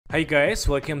Hi guys,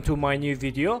 welcome to my new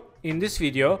video. In this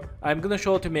video, I'm gonna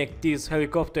show to make this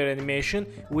helicopter animation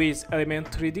with Element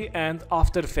 3D and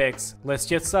After Effects. Let's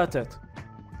get started.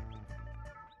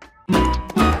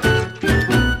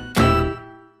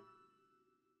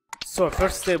 So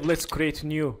first step, let's create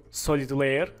new solid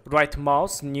layer. Right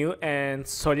mouse, new and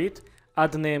solid.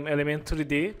 Add name Element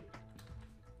 3D.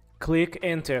 Click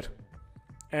enter.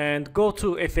 And go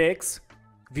to FX,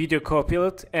 Video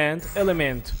Copilot and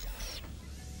Element.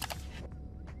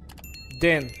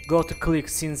 Then go to click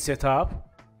Scene Setup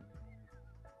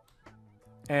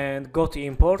and go to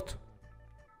Import.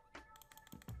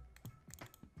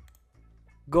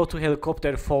 Go to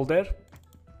Helicopter folder.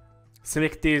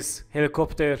 Select this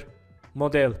helicopter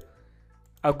model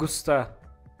Augusta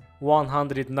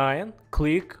 109.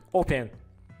 Click Open.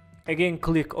 Again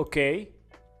click OK.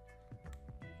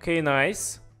 Okay,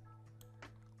 nice.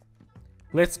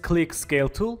 Let's click Scale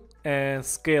tool and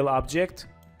Scale Object.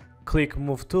 Click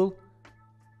Move tool.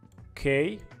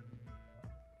 Okay,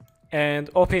 and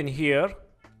open here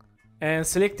and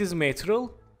select this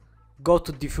material. Go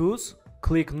to diffuse,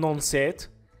 click non-set,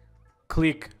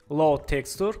 click load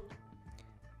texture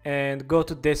and go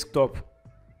to desktop.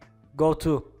 Go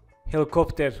to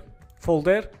helicopter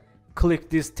folder, click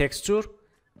this texture,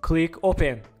 click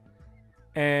open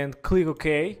and click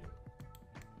OK.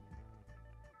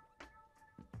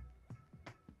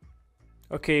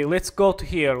 Okay, let's go to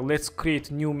here. Let's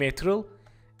create new material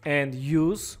and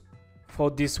use for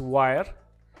this wire.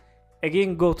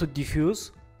 Again go to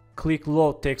diffuse, click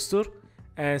load texture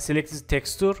and select this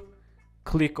texture,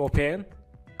 click open,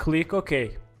 click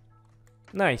OK.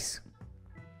 Nice.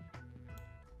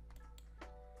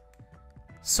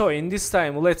 So in this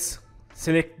time let's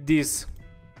select this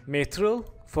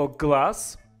material for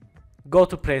glass. Go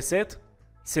to preset,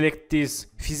 select this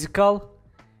physical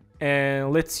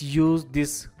and let's use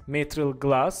this material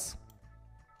glass.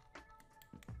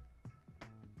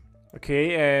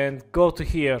 Okay, and go to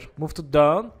here, move to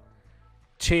down,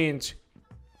 change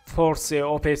force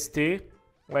opacity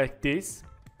like this.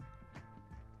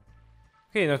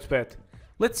 Okay, not bad.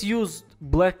 Let's use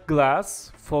black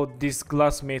glass for this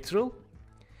glass material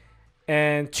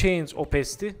and change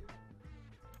opacity.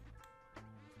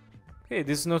 Okay,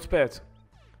 this is not bad.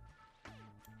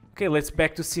 Okay, let's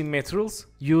back to scene materials,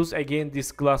 use again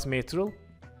this glass material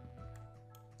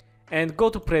and go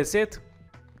to preset,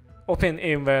 open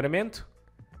environment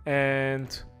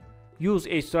and use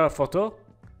HDR photo.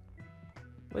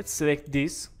 Let's select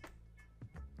this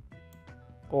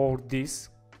or this.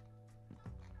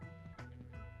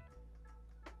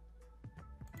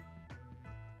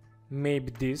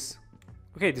 Maybe this.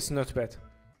 Okay, this is not bad.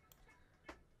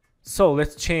 So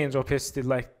let's change opacity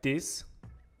like this.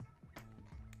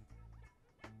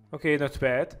 Okay, not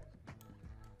bad.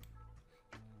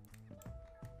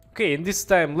 Okay, in this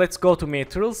time let's go to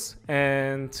materials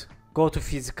and go to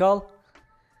physical.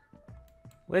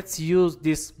 Let's use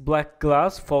this black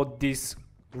glass for this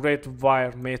red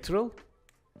wire material.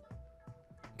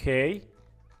 Okay,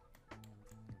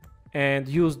 and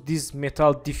use this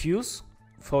metal diffuse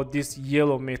for this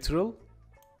yellow material.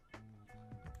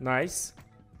 Nice.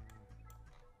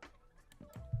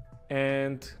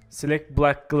 And select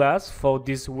black glass for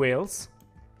these wheels.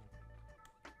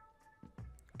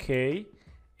 Okay,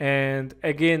 and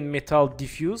again metal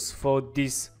diffuse for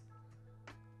this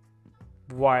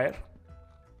wire.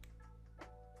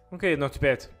 Okay, not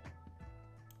bad.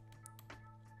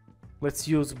 Let's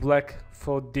use black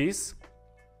for this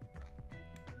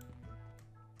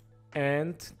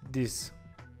and this.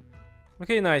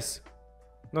 Okay, nice,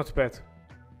 not bad.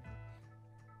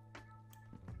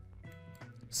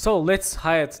 So let's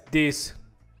hide this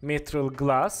material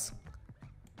glass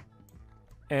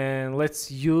and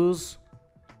let's use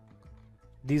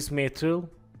this material.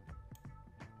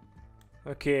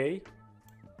 Okay,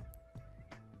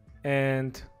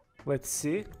 and let's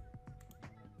see.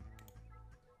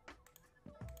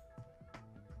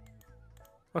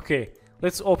 Okay,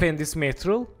 let's open this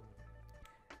material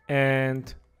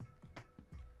and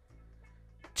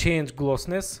change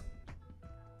glossiness.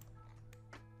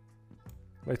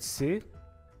 Let's see.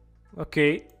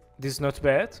 Okay, this is not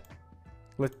bad.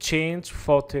 Let's change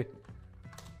 40.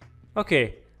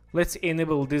 Okay, let's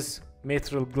enable this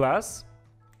material glass.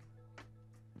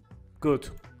 Good.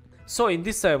 So in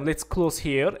this time let's close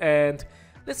here and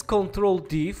let's Ctrl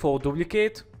D for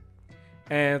duplicate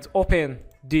and open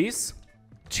this,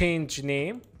 change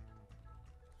name,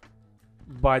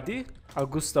 body,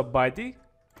 Augusta body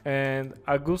and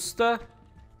Augusta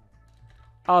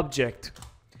object.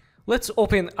 Let's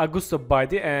open Augusta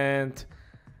body and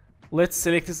let's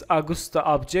select this Augusta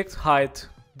object, hide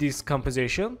this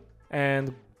composition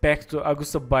and back to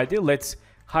Augusta body. Let's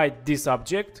hide this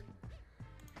object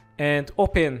and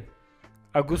open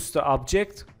Augusta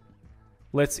object.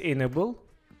 Let's enable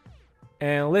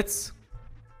and let's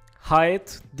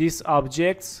hide these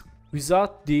objects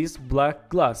without this black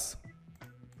glass.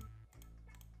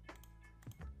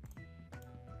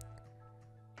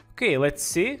 Okay, let's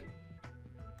see.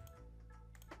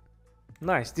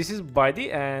 Nice, this is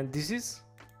body and this is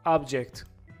object.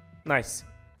 Nice.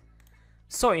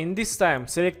 So in this time,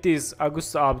 select this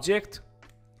Augusta object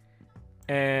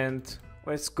and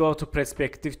let's go to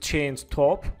perspective, change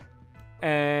top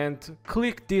and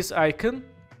click this icon,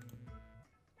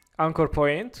 anchor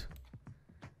point,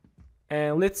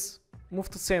 and let's move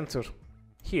to center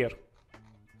here.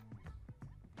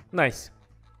 Nice.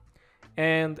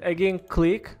 And again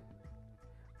click,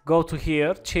 go to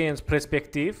here, change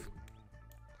perspective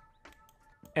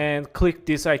and click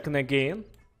this icon again,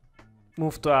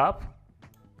 move to up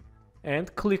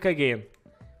and click again.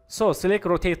 So select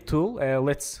rotate tool,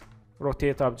 let's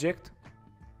rotate object.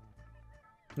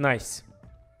 Nice.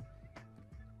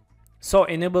 So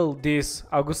enable this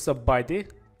Augusta body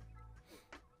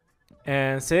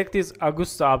and select this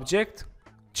Augusta object,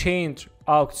 change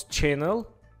aux channel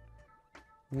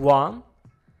 1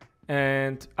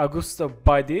 and Augusta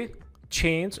body,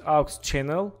 change aux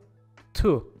channel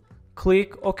 2.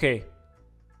 Click OK.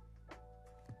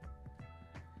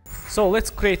 So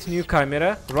let's create new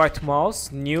camera, right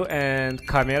mouse, new and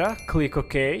camera, click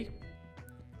OK.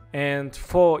 And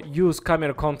for use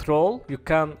camera control, you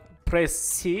can press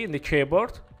C in the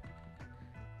keyboard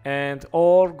and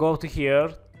or go to here,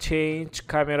 change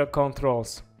camera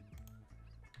controls.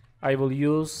 I will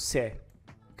use C.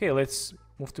 Okay, let's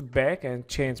move to back and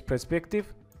change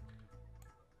perspective.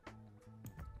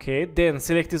 Okay, then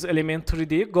select this element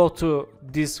 3D, go to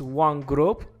this one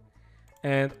group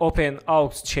and open aux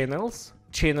channels,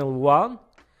 channel 1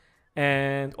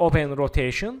 and open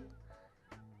rotation.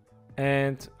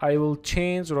 And I will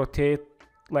change rotate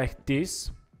like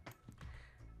this.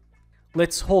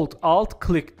 Let's hold Alt,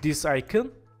 click this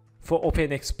icon for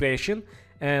open expression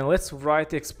and let's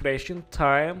write expression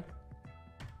time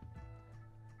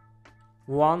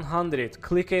 100.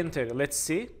 Click enter. Let's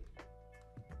see.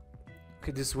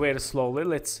 Okay, this is very slowly.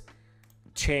 Let's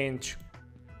change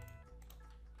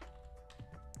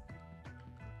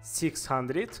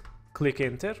 600. Click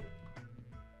enter.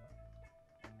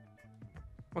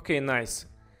 Okay, nice.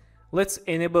 Let's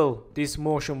enable this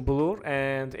motion blur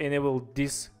and enable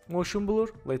this motion blur.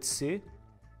 Let's see.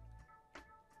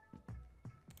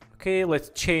 Okay, let's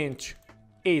change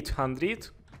 800.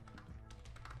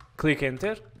 Click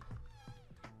enter.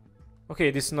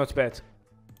 Okay, this is not bad.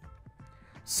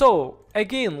 So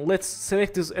again, let's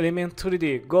select this element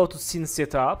 3D, go to scene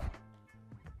setup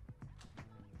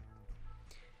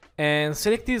and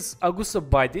select this Augusta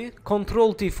body,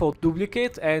 Ctrl T for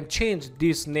duplicate and change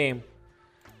this name,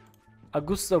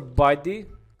 Augusta body,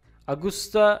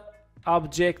 Augusta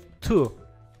object 2.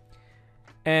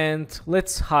 And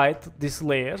let's hide these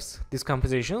layers, these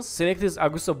compositions. Select this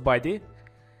Augusta body,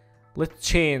 let's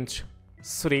change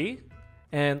 3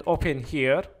 and open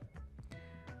here.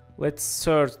 Let's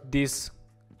search this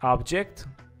object,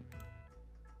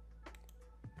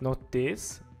 not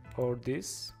this or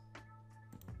this.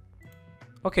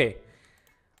 Okay,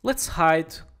 let's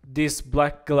hide this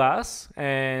black glass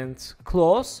and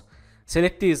close.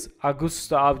 Select this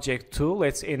Augusta object 2,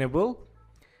 let's enable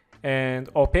and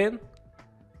open.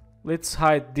 Let's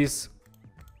hide these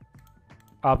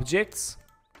objects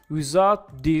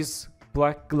without this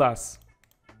black glass.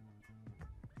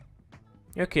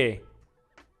 Okay,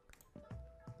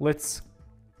 let's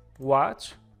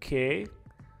watch. Okay,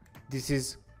 this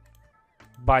is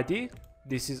body,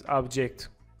 this is object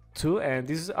 2 and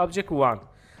this is object 1.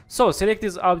 So select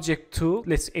this object 2,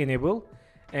 let's enable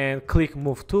and click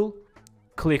move tool,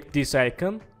 click this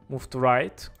icon, move to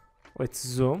right, let's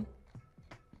zoom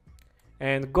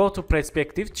and go to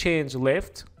perspective, change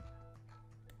left.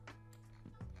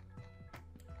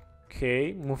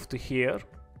 Okay, move to here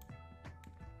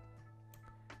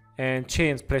and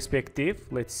change perspective,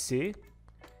 let's see,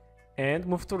 and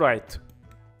move to right.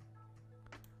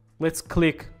 Let's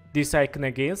click this icon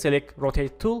again, select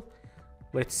rotate tool,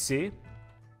 let's see.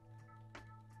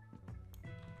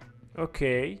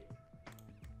 Okay,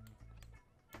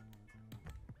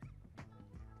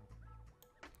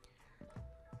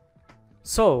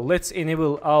 so let's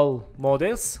enable all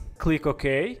models, click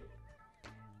OK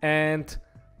and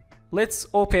let's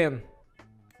open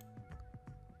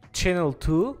channel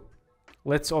 2,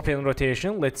 let's open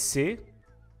rotation, let's see.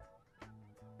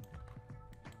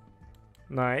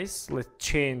 Nice, let's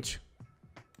change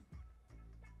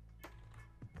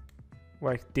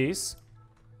like this.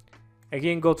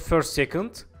 Again, go to first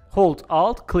second, hold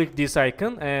Alt, click this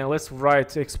icon, and let's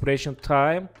write expiration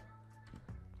time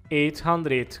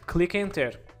 800. Click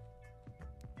enter.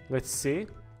 Let's see.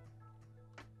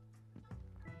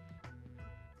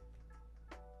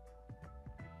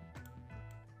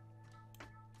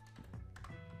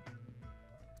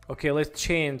 Okay, let's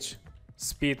change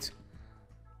speed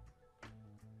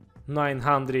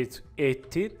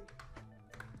 980.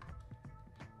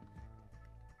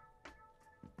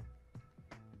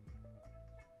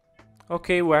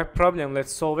 Okay, we have problem.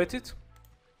 Let's solve it.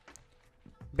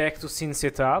 Back to scene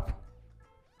setup.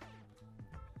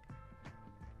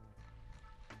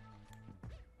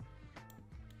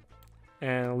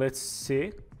 And let's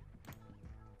see.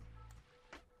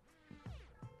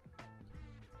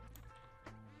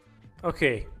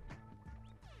 Okay.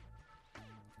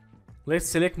 Let's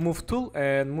select move tool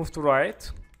and move to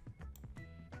right.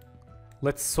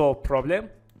 Let's solve problem.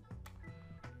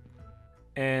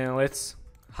 And let's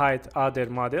hide other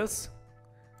models.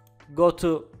 Go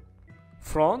to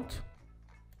front.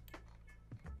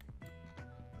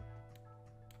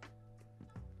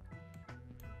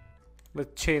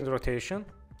 Let's change rotation.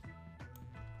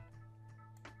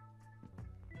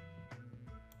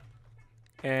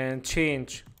 And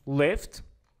change left.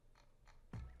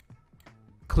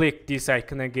 Click this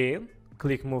icon again.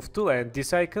 Click move tool and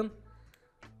this icon.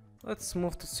 Let's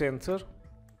move to center.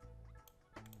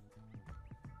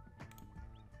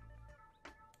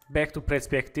 Back to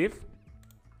perspective.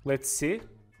 Let's see.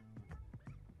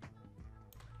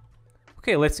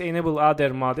 Okay, let's enable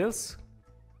other models.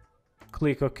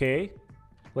 Click OK.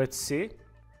 Let's see.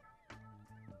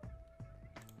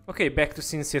 Okay, back to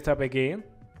scene setup again.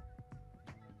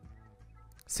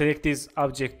 Select this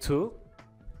object 2.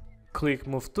 Click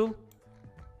move tool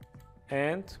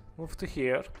and move to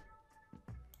here.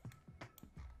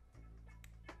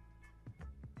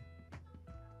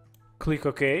 Click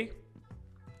OK.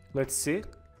 Let's see.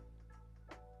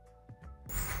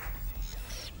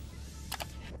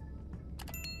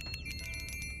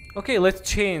 Okay, let's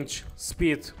change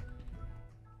speed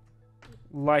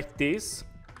like this.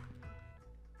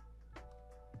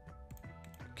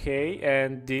 Okay,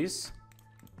 and this.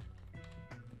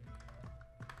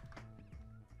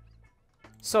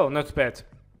 So, not bad.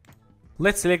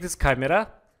 Let's select this camera.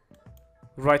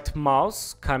 Right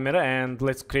mouse, camera, and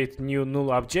let's create new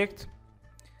null object.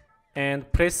 And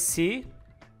press C.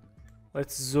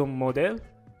 Let's zoom model.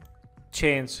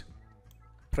 Change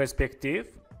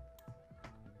perspective.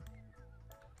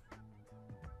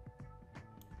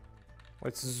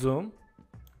 Let's zoom.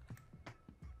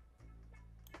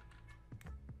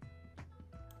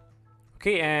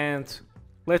 Okay, and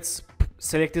let's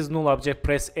select this null object,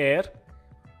 press R,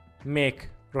 make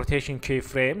rotation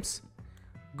keyframes,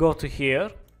 go to here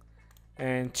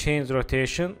and change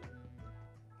rotation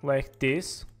like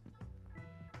this.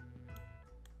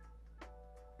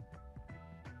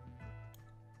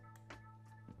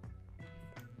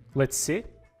 Let's see.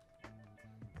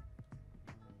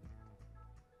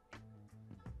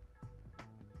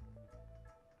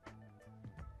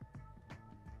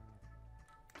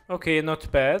 Okay, not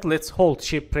bad. Let's hold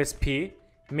shift, press P,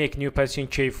 make new position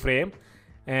keyframe,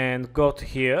 and go to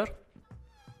here.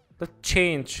 Let's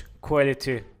change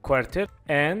quality quarter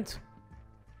and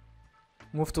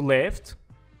move to left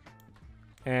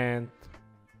and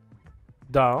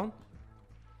down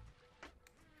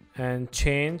and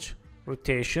change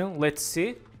rotation. Let's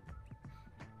see.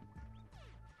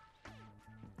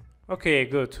 Okay,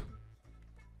 good.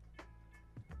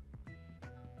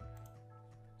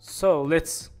 So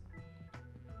let's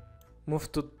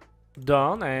move to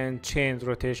down and change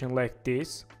rotation like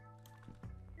this.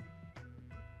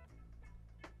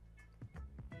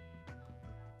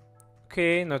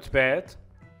 Okay, not bad.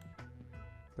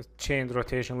 Let's change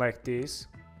rotation like this.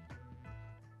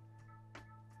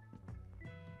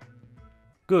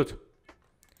 Good.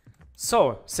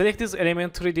 So select this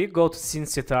element 3D, go to scene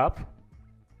setup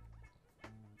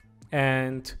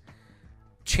and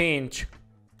change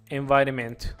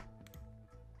environment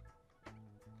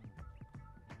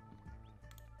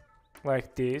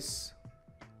like this,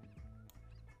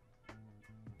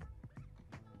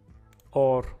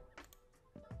 or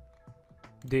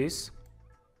this,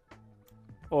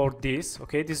 or this.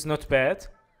 Okay, this is not bad.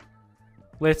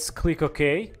 Let's click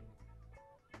OK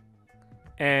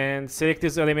and select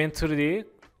this element 3D,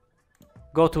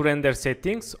 go to render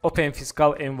settings, open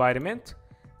physical environment,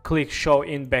 click show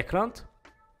in background.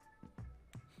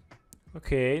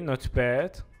 Okay, not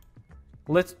bad.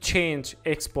 Let's change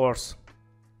exports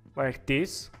like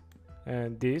this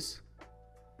and this.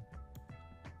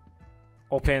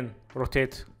 Open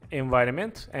rotate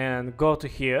environment and go to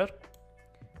here,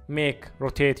 make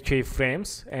rotate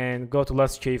keyframes and go to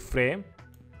last keyframe,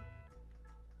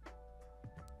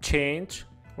 change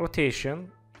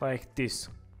rotation like this.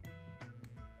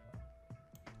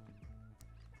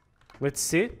 Let's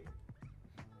see.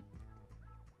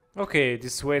 Okay,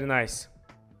 this is very nice.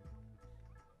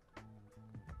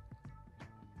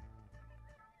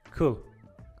 Cool.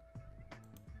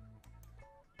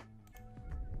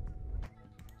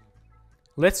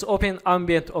 Let's open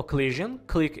ambient occlusion.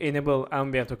 Click enable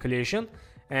ambient occlusion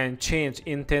and change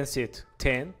intensity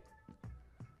 10.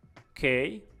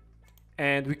 Okay.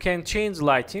 And we can change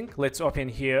lighting. Let's open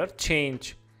here,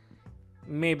 change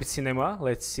maybe cinema,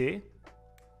 let's see.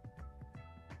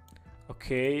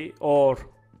 Okay, or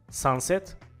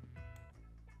sunset.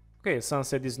 Okay,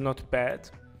 sunset is not bad.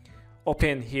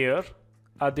 Open here,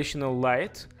 additional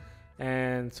light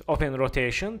and open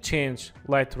rotation, change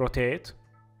light rotate.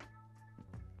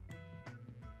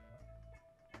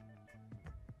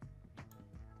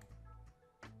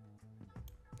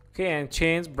 Okay, and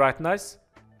change brightness.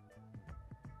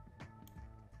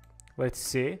 Let's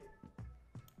see.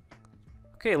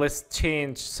 Okay, let's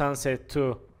change sunset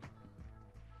to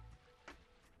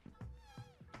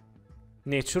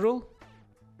natural.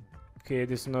 Okay,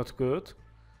 this is not good.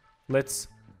 Let's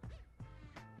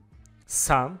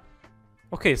sun.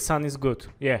 Okay, sun is good.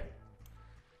 Yeah.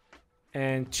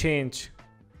 And change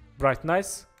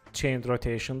brightness, change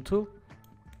rotation tool.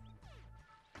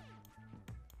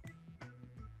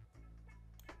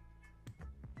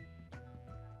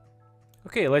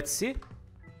 Okay, let's see.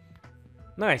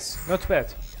 Nice, not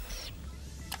bad.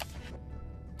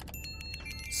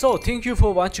 So thank you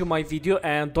for watching my video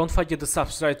and don't forget to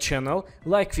subscribe channel,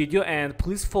 like video and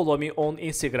please follow me on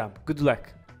Instagram. Good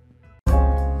luck.